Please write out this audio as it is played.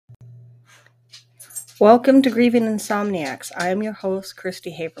Welcome to Grieving Insomniacs. I am your host,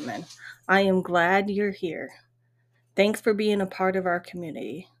 Christy Haberman. I am glad you're here. Thanks for being a part of our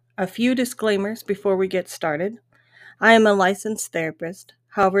community. A few disclaimers before we get started. I am a licensed therapist.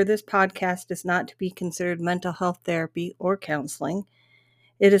 However, this podcast is not to be considered mental health therapy or counseling.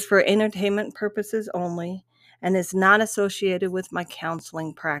 It is for entertainment purposes only and is not associated with my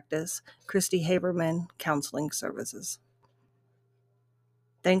counseling practice, Christy Haberman Counseling Services.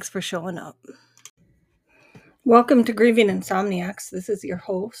 Thanks for showing up. Welcome to Grieving Insomniacs. This is your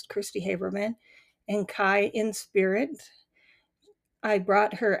host, Christy Haberman, and Kai in spirit. I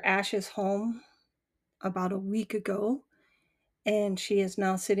brought her ashes home about a week ago, and she is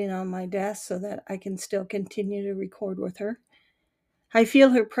now sitting on my desk so that I can still continue to record with her. I feel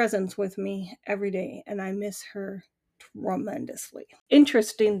her presence with me every day, and I miss her tremendously.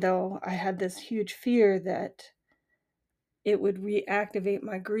 Interesting, though, I had this huge fear that it would reactivate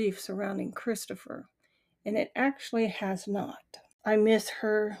my grief surrounding Christopher, and it actually has not. I miss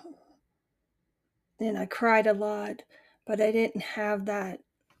her, and I cried a lot, but I didn't have that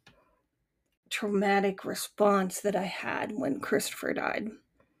traumatic response that I had when Christopher died.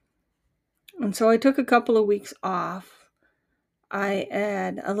 And so I took a couple of weeks off. I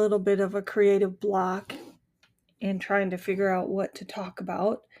had a little bit of a creative block in trying to figure out what to talk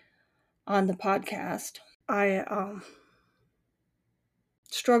about on the podcast. I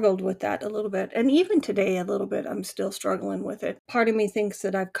struggled with that a little bit. And even today, a little bit, I'm still struggling with it. Part of me thinks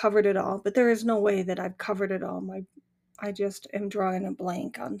that I've covered it all, but there is no way that I've covered it all. I just am drawing a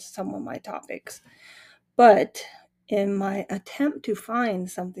blank on some of my topics. But in my attempt to find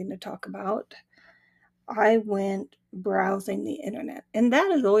something to talk about, I went browsing the internet. And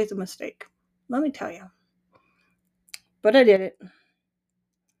that is always a mistake, let me tell you. But I did it.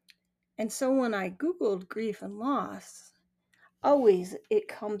 And so when I Googled grief and loss, always it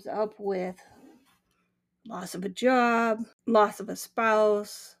comes up with loss of a job, loss of a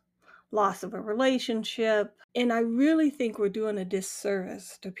spouse, loss of a relationship. And I really think we're doing a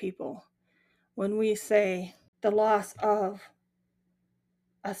disservice to people when we say the loss of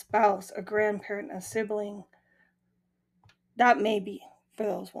a spouse, a grandparent, a sibling. That may be for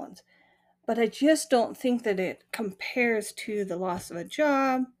those ones. But I just don't think that it compares to the loss of a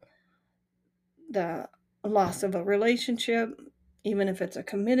job, the loss of a relationship, even if it's a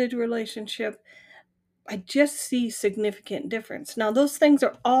committed relationship. I just see significant difference. Now, those things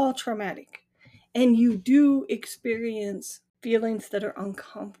are all traumatic, and you do experience feelings that are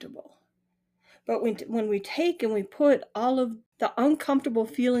uncomfortable. But when we take and we put all of the uncomfortable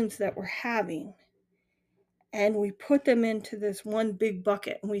feelings that we're having and we put them into this one big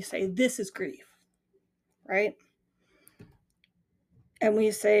bucket and we say, this is grief, right? And we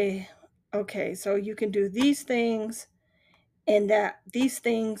say, okay, so you can do these things and that these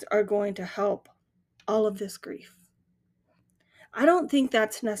things are going to help all of this grief. I don't think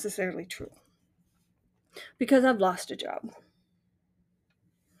that's necessarily true because I've lost a job.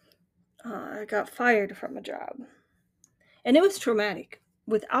 I got fired from a job and it was traumatic.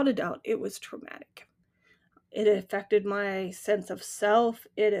 Without a doubt, it was traumatic. It affected my sense of self.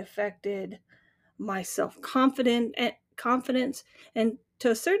 It affected my self-confidence, and to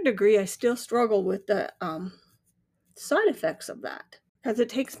a certain degree, I still struggle with the side effects of that because it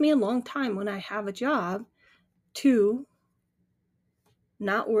takes me a long time when I have a job to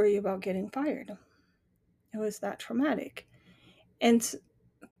not worry about getting fired. It was that traumatic,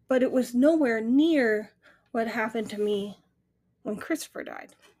 but it was nowhere near what happened to me when Christopher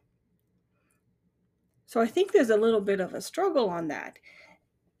died. So I think there's a little bit of a struggle on that.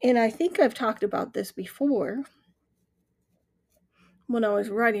 And I think I've talked about this before when I was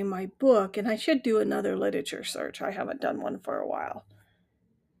writing my book, and I should do another literature search. I haven't done one for a while.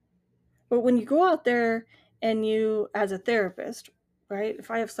 But when you go out there and you, as a therapist, right, if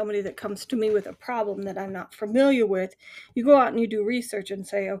I have somebody that comes to me with a problem that I'm not familiar with, you go out and you do research and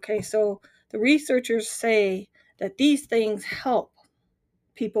say, okay, so the researchers say that these things help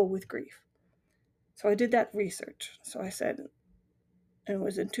people with grief. So I did that research. So I said, and it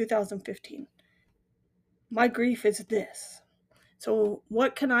was in 2015, my grief is this. So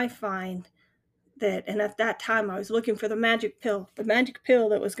what can I find that, and at that time I was looking for the magic pill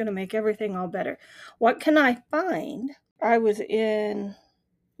that was going to make everything all better. What can I find? I was in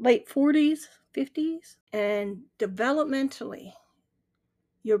late 40s, 50s, and developmentally,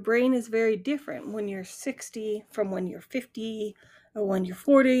 your brain is very different when you're 60 from when you're 50 or when you're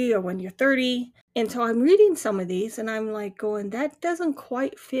 40 or when you're 30. And so I'm reading some of these and I'm like going, that doesn't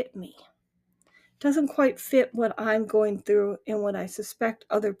quite fit me. Doesn't quite fit what I'm going through and what I suspect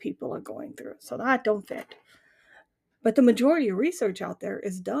other people are going through. So that don't fit. But the majority of research out there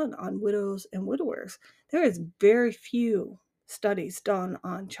is done on widows and widowers. There is very few studies done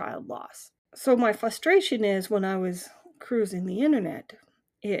on child loss. So my frustration is when I was cruising the internet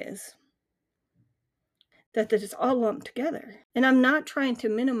is that it's all lumped together. And I'm not trying to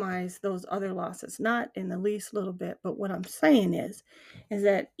minimize those other losses, not in the least little bit, but what I'm saying is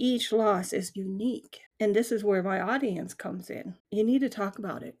that each loss is unique. And this is where my audience comes in. You need to talk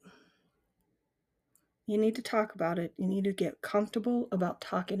about it. You need to talk about it. You need to get comfortable about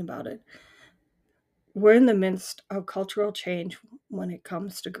talking about it. We're in the midst of cultural change when it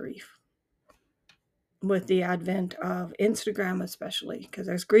comes to grief, with the advent of Instagram especially, because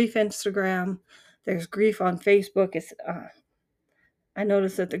there's grief Instagram, there's grief on Facebook. I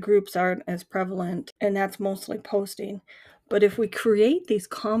notice that the groups aren't as prevalent, and that's mostly posting. But if we create these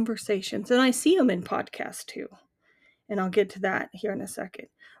conversations, and I see them in podcasts too, and I'll get to that here in a second,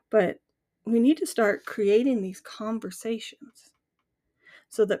 but we need to start creating these conversations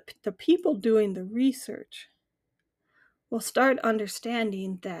so that the people doing the research will start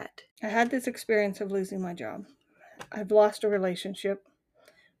understanding that I had this experience of losing my job. I've lost a relationship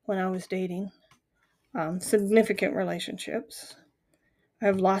when I was dating, significant relationships.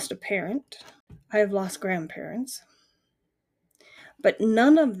 I've lost a parent. I have lost grandparents. But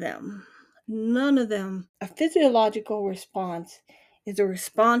none of them, a physiological response is a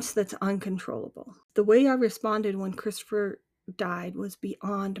response that's uncontrollable. The way I responded when Christopher died was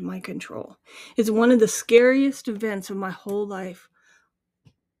beyond my control. It's one of the scariest events of my whole life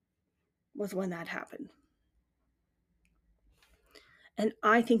was when that happened. And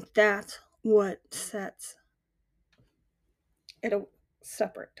I think that's what sets it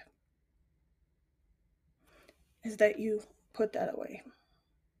separate, is that you put that away,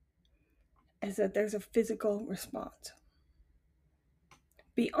 is that there's a physical response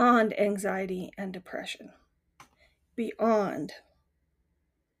beyond anxiety and depression, beyond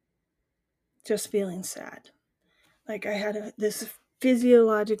just feeling sad. Like I had this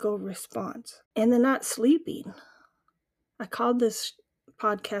physiological response, and then not sleeping. I called this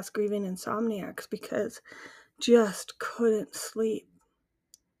podcast Grieving Insomniacs because just couldn't sleep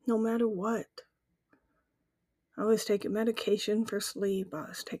no matter what. I was taking medication for sleep. I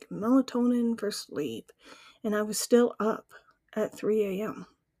was taking melatonin for sleep. And I was still up at 3 a.m.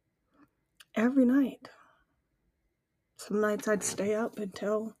 every night. Some nights I'd stay up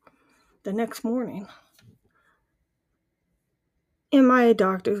until the next morning. And my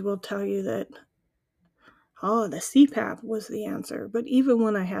doctors will tell you that, the CPAP was the answer. But even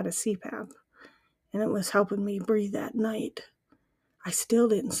when I had a CPAP and it was helping me breathe at night, I still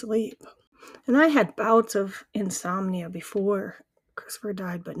didn't sleep. And I had bouts of insomnia before Christopher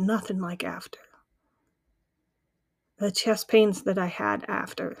died, but nothing like after. The chest pains that I had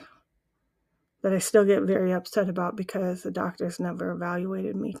after, that I still get very upset about because the doctors never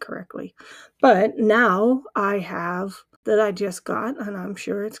evaluated me correctly. But now I have that I just got, and I'm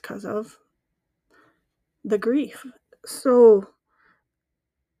sure it's because of the grief. So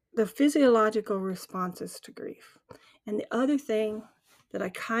the physiological responses to grief. And the other thing that I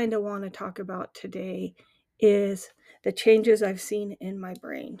kind of want to talk about today is the changes I've seen in my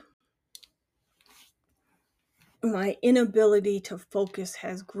brain. My inability to focus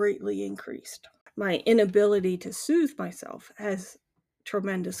has greatly increased. My inability to soothe myself has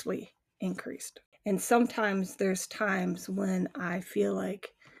tremendously increased. And sometimes there's times when I feel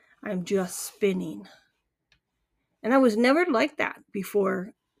like I'm just spinning. And I was never like that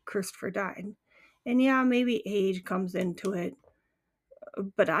before Christopher died. And yeah, maybe age comes into it,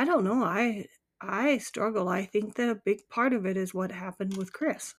 but I don't know. I struggle. I think that a big part of it is what happened with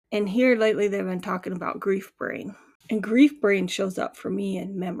Chris. And here lately they've been talking about grief brain. And grief brain shows up for me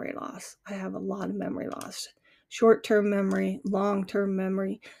in memory loss. I have a lot of memory loss. Short-term memory, long-term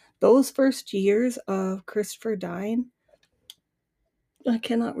memory. Those first years of Christopher dying, I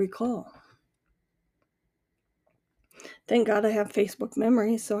cannot recall. Thank God I have Facebook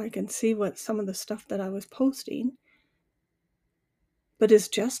memories so I can see what some of the stuff that I was posting. But it's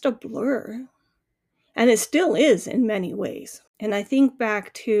just a blur. And it still is in many ways. And I think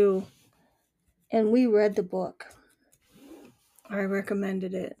back to, and we read the book. I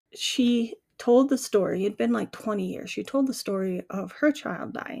recommended it. She told the story. It'd been like 20 years. She told the story of her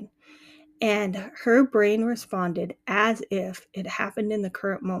child dying. And her brain responded as if it happened in the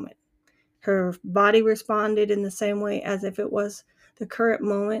current moment. Her body responded in the same way as if it was the current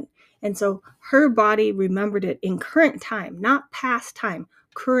moment. And so her body remembered it in current time, not past time,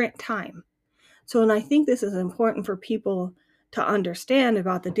 current time. So, and I think this is important for people to understand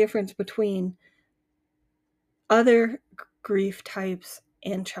about the difference between other grief types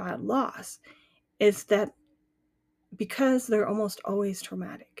and child loss, is that because they're almost always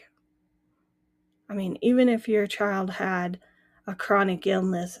traumatic. I mean, even if your child had a chronic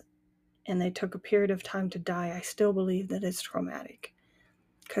illness and they took a period of time to die, I still believe that it's traumatic.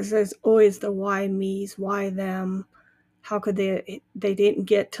 Because there's always the why me's, why them, how could they didn't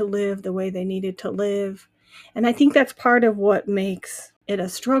get to live the way they needed to live. And I think that's part of what makes it a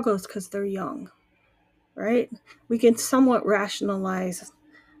struggle, is because they're young, right? We can somewhat rationalize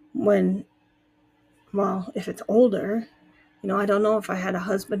when, well, if it's older, I don't know if I had a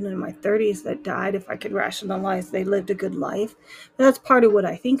husband in my 30s that died, if I could rationalize they lived a good life. But that's part of what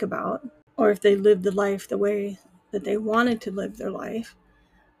I think about. Or if they lived the life the way that they wanted to live their life.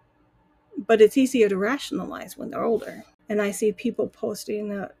 But it's easier to rationalize when they're older. And I see people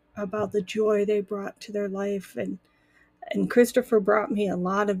posting about the joy they brought to their life. And Christopher brought me a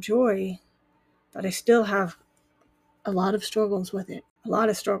lot of joy, but I still have a lot of struggles with it.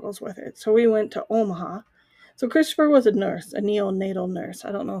 So we went to Omaha. So Christopher was a nurse, a neonatal nurse.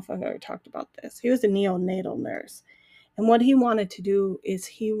 I don't know if I've ever talked about this. He was a neonatal nurse. And what he wanted to do is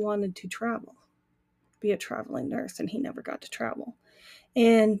he wanted to travel, be a traveling nurse, and he never got to travel.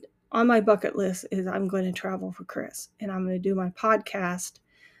 And on my bucket list is I'm going to travel for Chris, and I'm going to do my podcast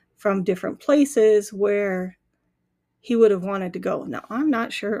from different places where he would have wanted to go. Now, I'm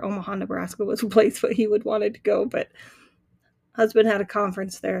not sure Omaha, Nebraska was a place where he would wanted to go, but husband had a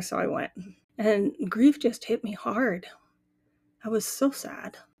conference there, so I went. And grief just hit me hard. I was so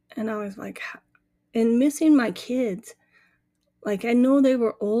sad. And I was like, and missing my kids. Like, I know they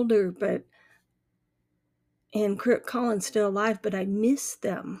were older, and Colin's still alive, but I miss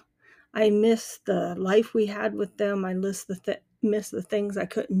them. I miss the life we had with them. I miss the things I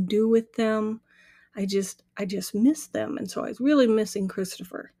couldn't do with them. I just miss them. And so I was really missing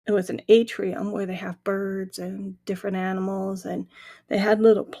Christopher. It was an atrium where they have birds and different animals, and they had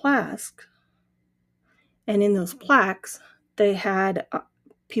little plaques. And in those plaques, they had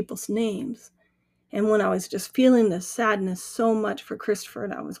people's names. And when I was just feeling the sadness so much for Christopher,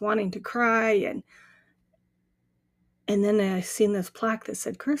 and I was wanting to cry, and then I seen this plaque that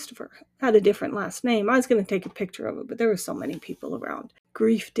said Christopher, had a different last name. I was going to take a picture of it, but there were so many people around.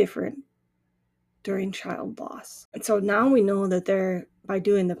 Grief different during child loss. And so now we know that by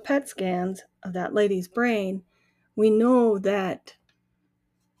doing the PET scans of that lady's brain, we know that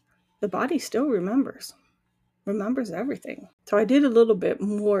the body still remembers everything. So I did a little bit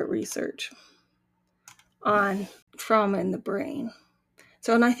more research on trauma in the brain.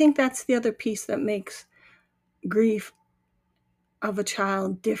 So, and I think that's the other piece that makes grief of a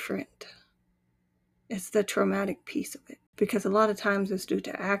child different. It's the traumatic piece of it. Because a lot of times it's due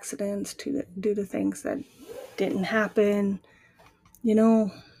to accidents, due to things that didn't happen,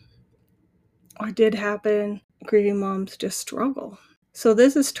 or did happen. Grieving moms just struggle. So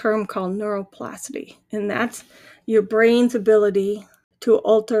there's this term called neuroplasticity, and that's your brain's ability to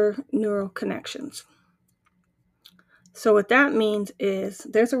alter neural connections. So what that means is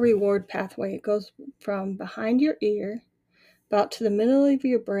there's a reward pathway. It goes from behind your ear about to the middle of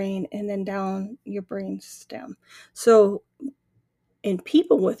your brain and then down your brain stem. So in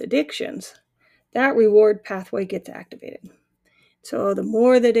people with addictions, that reward pathway gets activated. So the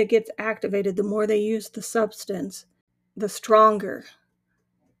more that it gets activated, the more they use the substance, the stronger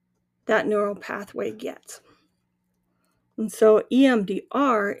that neural pathway gets. And so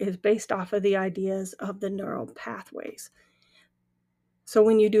EMDR is based off of the ideas of the neural pathways. So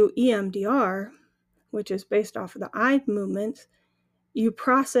when you do EMDR, which is based off of the eye movements, you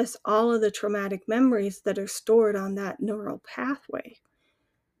process all of the traumatic memories that are stored on that neural pathway.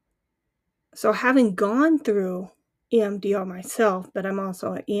 So having gone through EMDR myself, but I'm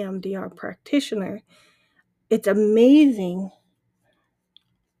also an EMDR practitioner, it's amazing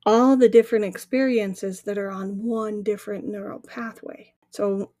all the different experiences that are on one different neural pathway.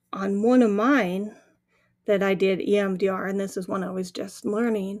 So on one of mine that I did EMDR, and this is when I was just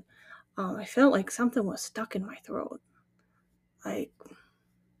learning, I felt like something was stuck in my throat.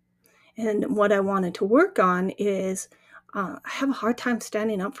 And what I wanted to work on is I have a hard time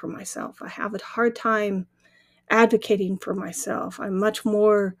standing up for myself. I have a hard time advocating for myself. I'm much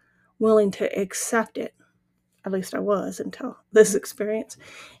more willing to accept it. At least I was until this experience.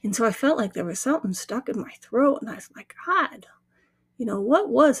 And so I felt like there was something stuck in my throat. And I was like, God, what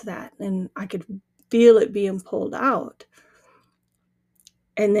was that? And I could feel it being pulled out.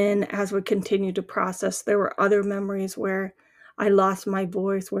 And then as we continued to process, there were other memories where I lost my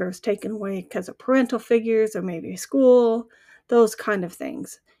voice, where it was taken away because of parental figures or maybe school, those kind of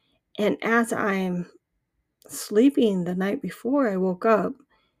things. And as I'm sleeping the night before, I woke up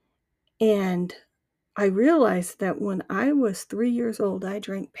and I realized that when I was 3 years old, I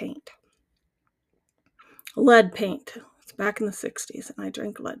drank paint. lead paint. It's back in the 60s, and I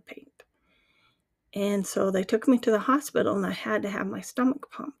drank lead paint. And so they took me to the hospital, and I had to have my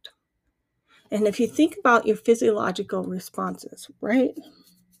stomach pumped. And if you think about your physiological responses, right?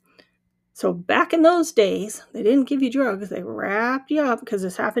 So back in those days, they didn't give you drugs. They wrapped you up, because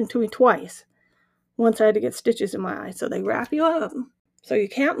this happened to me twice. Once I had to get stitches in my eye. So they wrap you up so you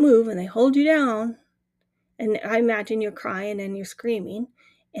can't move, and they hold you down. And I imagine you're crying and you're screaming.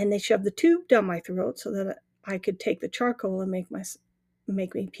 And they shoved the tube down my throat so that I could take the charcoal and make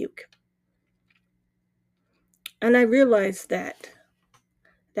me puke. And I realized that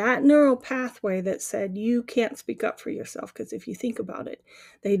neural pathway that said you can't speak up for yourself, because if you think about it,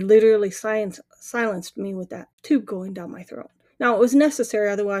 they literally silenced me with that tube going down my throat. Now, it was necessary,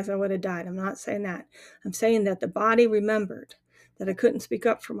 otherwise I would have died. I'm not saying that. I'm saying that the body remembered that I couldn't speak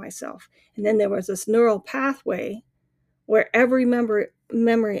up for myself. And then there was this neural pathway where every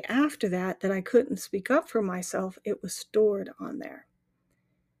memory after that I couldn't speak up for myself, it was stored on there.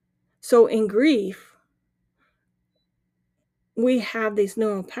 So in grief, we have these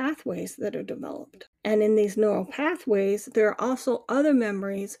neural pathways that are developed. And in these neural pathways, there are also other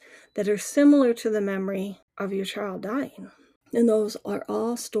memories that are similar to the memory of your child dying. And those are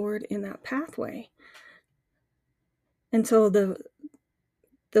all stored in that pathway. And so the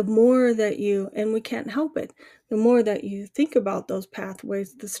more that you, and we can't help it, the more that you think about those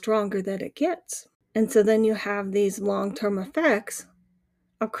pathways, the stronger that it gets. And so then you have these long-term effects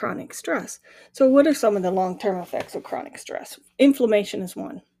of chronic stress. So what are some of the long-term effects of chronic stress? Inflammation is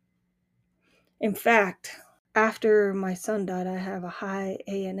one. In fact, after my son died, I have a high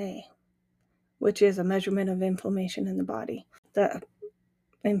ANA, which is a measurement of inflammation in the body. The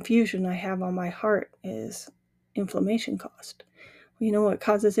infusion I have on my heart is inflammation caused. You know what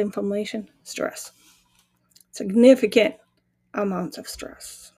causes inflammation? Stress. Significant amounts of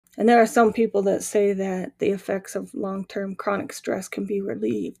stress. And there are some people that say that the effects of long-term chronic stress can be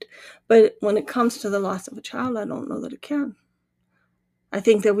relieved. But when it comes to the loss of a child, I don't know that it can. I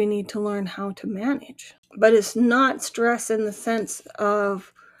think that we need to learn how to manage. But it's not stress in the sense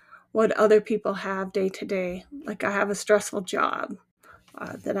of what other people have day to day. Like I have a stressful job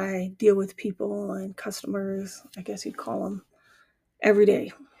that I deal with people and customers, I guess you'd call them, every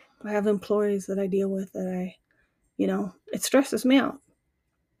day. I have employees that I deal with that it stresses me out.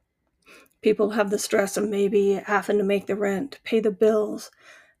 People have the stress of maybe having to make the rent, pay the bills.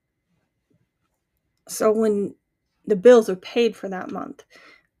 So when the bills are paid for that month,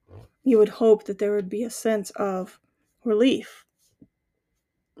 you would hope that there would be a sense of relief.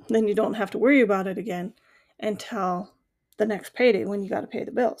 Then you don't have to worry about it again until the next payday when you got to pay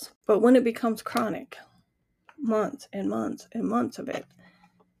the bills. But when it becomes chronic, months and months and months of it,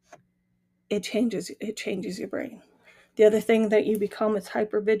 it changes your brain. The other thing that you become is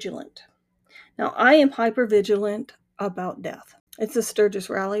hypervigilant. Now, I am hypervigilant about death. It's a Sturgis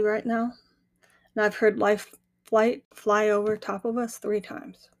rally right now, and I've heard life flight fly over top of us 3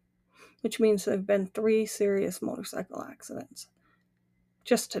 times, which means there have been 3 serious motorcycle accidents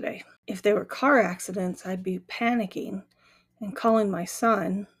just today. If they were car accidents, I'd be panicking and calling my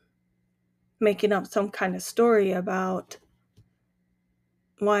son, making up some kind of story about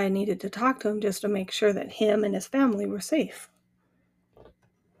why I needed to talk to him just to make sure that him and his family were safe.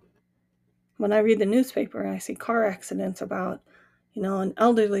 When I read the newspaper and I see car accidents about, an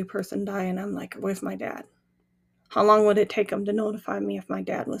elderly person dying, I'm like, where's my dad? How long would it take him to notify me if my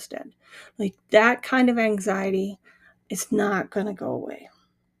dad was dead? Like that kind of anxiety is not going to go away.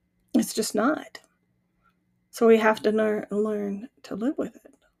 It's just not. So we have to learn to live with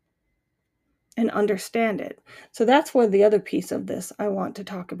it and understand it. So that's where the other piece of this I want to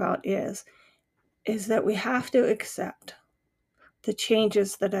talk about is that we have to accept the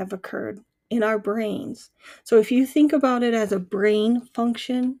changes that have occurred in our brains. So if you think about it as a brain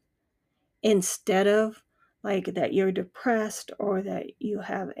function, instead of like that you're depressed or that you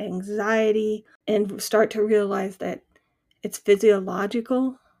have anxiety, and start to realize that it's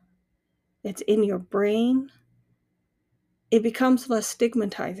physiological, it's in your brain, it becomes less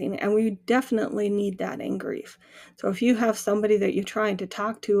stigmatizing, and we definitely need that in grief. So if you have somebody that you're trying to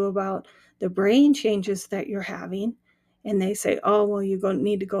talk to about the brain changes that you're having, and they say, oh, well,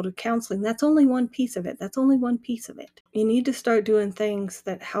 need to go to counseling, that's only one piece of it. You need to start doing things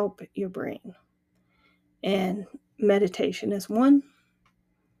that help your brain. And meditation is one.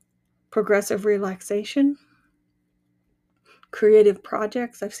 Progressive relaxation. Creative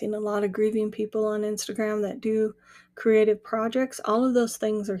projects. I've seen a lot of grieving people on Instagram that do creative projects. All of those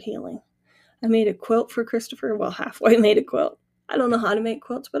things are healing. I made a quilt for Christopher. Well, halfway made a quilt. I don't know how to make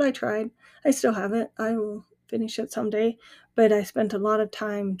quilts, but I tried. I still have it. I will finish it someday. But I spent a lot of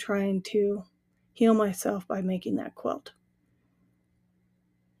time trying to heal myself by making that quilt.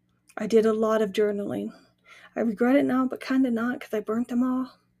 I did a lot of journaling. I regret it now, but kind of not, because I burnt them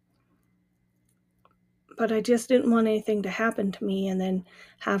all. But I just didn't want anything to happen to me and then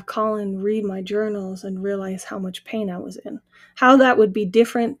have Colin read my journals and realize how much pain I was in. How that would be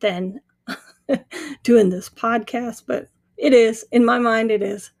different than doing this podcast, but it is. In my mind, it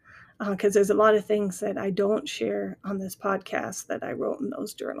is. Because there's a lot of things that I don't share on this podcast that I wrote in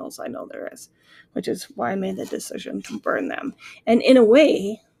those journals. I know there is, which is why I made the decision to burn them. And in a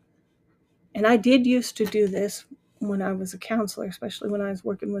way, and I did used to do this when I was a counselor, especially when I was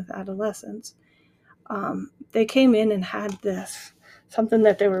working with adolescents. They came in and had this, something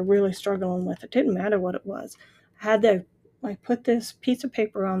that they were really struggling with. It didn't matter what it was. I put this piece of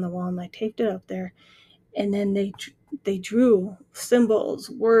paper on the wall and I taped it up there, and then they drew symbols,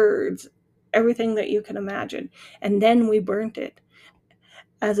 words, everything that you can imagine, and then we burnt it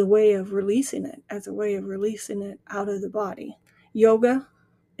as a way of releasing it, out of the body. Yoga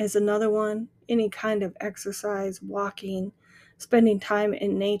is another one. Any kind of exercise, walking, spending time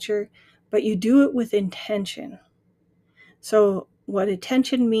in nature, but you do it with intention. So what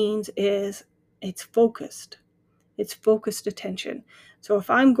attention means is it's focused. It's focused attention. So if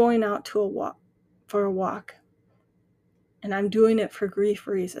I'm going out for a walk, and I'm doing it for grief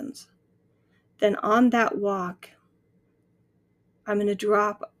reasons, then on that walk, I'm going to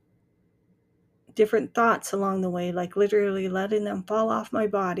drop different thoughts along the way, like literally letting them fall off my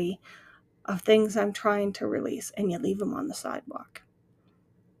body, of things I'm trying to release, and you leave them on the sidewalk.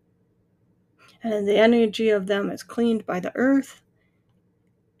 And the energy of them is cleaned by the earth,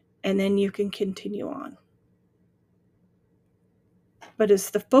 and then you can continue on. But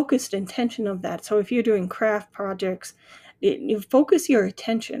it's the focused intention of that. So if you're doing craft projects, you focus your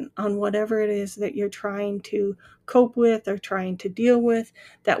attention on whatever it is that you're trying to cope with or trying to deal with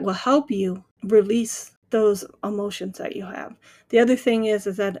that will help you release those emotions that you have. The other thing is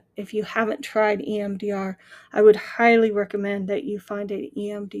that if you haven't tried EMDR, I would highly recommend that you find an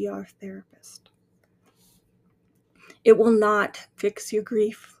EMDR therapist. It will not fix your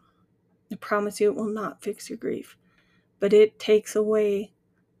grief. I promise you it will not fix your grief. But it takes away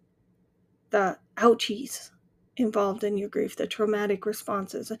the ouchies involved in your grief, the traumatic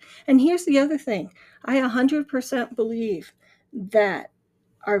responses. And here's the other thing. I 100% believe that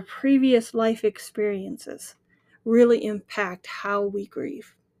our previous life experiences really impact how we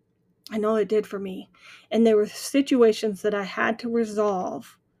grieve. I know it did for me. And there were situations that I had to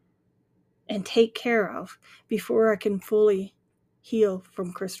resolve and take care of before I can fully heal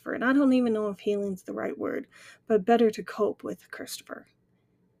from Christopher. And I don't even know if healing's the right word, but better to cope with Christopher.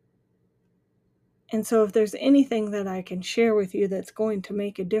 And so if there's anything that I can share with you that's going to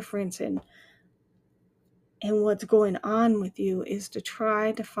make a difference in what's going on with you, is to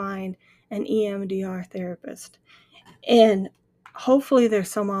try to find an EMDR therapist. And hopefully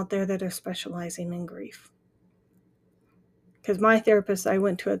there's some out there that are specializing in grief. Because my therapist I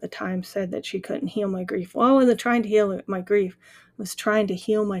went to at the time said that she couldn't heal my grief. Well, I wasn't trying to heal my grief. I was trying to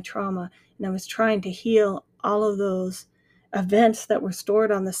heal my trauma. And I was trying to heal all of those events that were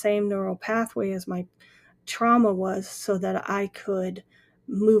stored on the same neural pathway as my trauma was, so that I could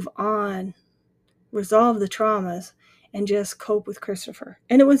move on, resolve the traumas, and just cope with Christopher.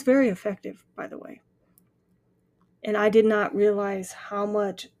 And it was very effective, by the way. And I did not realize how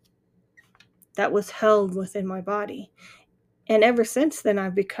much that was held within my body. And ever since then,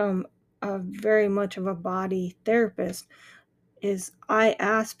 I've become very much of a body therapist. I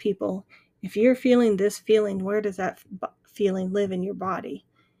ask people, if you're feeling this feeling, where does that feeling live in your body?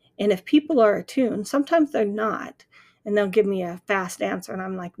 And if people are attuned, sometimes they're not, and they'll give me a fast answer, and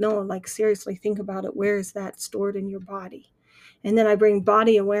I'm like, no, like seriously, think about it. Where is that stored in your body? And then I bring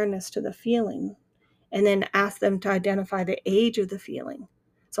body awareness to the feeling, and then ask them to identify the age of the feeling.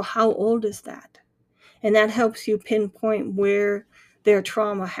 So how old is that? And that helps you pinpoint where their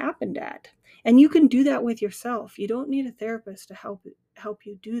trauma happened at. And you can do that with yourself. You don't need a therapist to help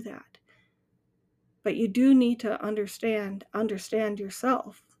you do that. But you do need to understand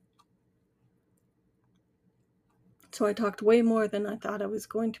yourself. So I talked way more than I thought I was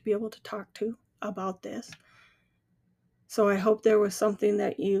going to be able to talk to about this. So I hope there was something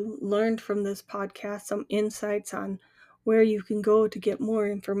that you learned from this podcast, some insights on where you can go to get more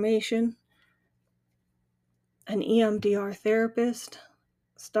information, an EMDR therapist,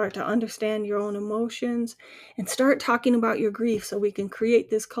 start to understand your own emotions, and start talking about your grief, so we can create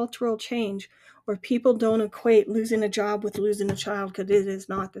this cultural change where people don't equate losing a job with losing a child, because it is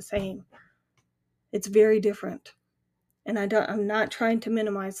not the same. It's very different. And I'm not trying to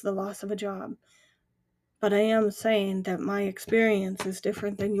minimize the loss of a job, But I am saying that my experience is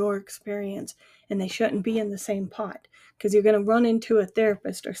different than your experience, and they shouldn't be in the same pot, because you're going to run into a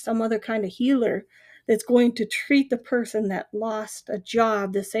therapist or some other kind of healer that's going to treat the person that lost a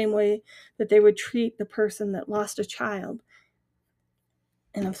job the same way that they would treat the person that lost a child.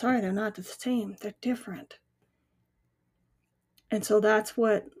 And I'm sorry, they're not the same. They're different. And so that's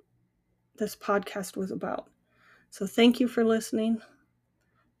what this podcast was about. So thank you for listening.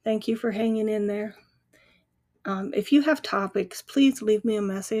 Thank you for hanging in there. If you have topics, please leave me a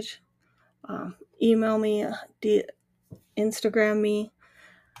message. Email me, Instagram me.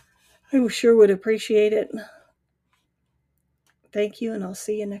 I sure would appreciate it. Thank you, and I'll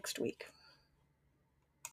see you next week.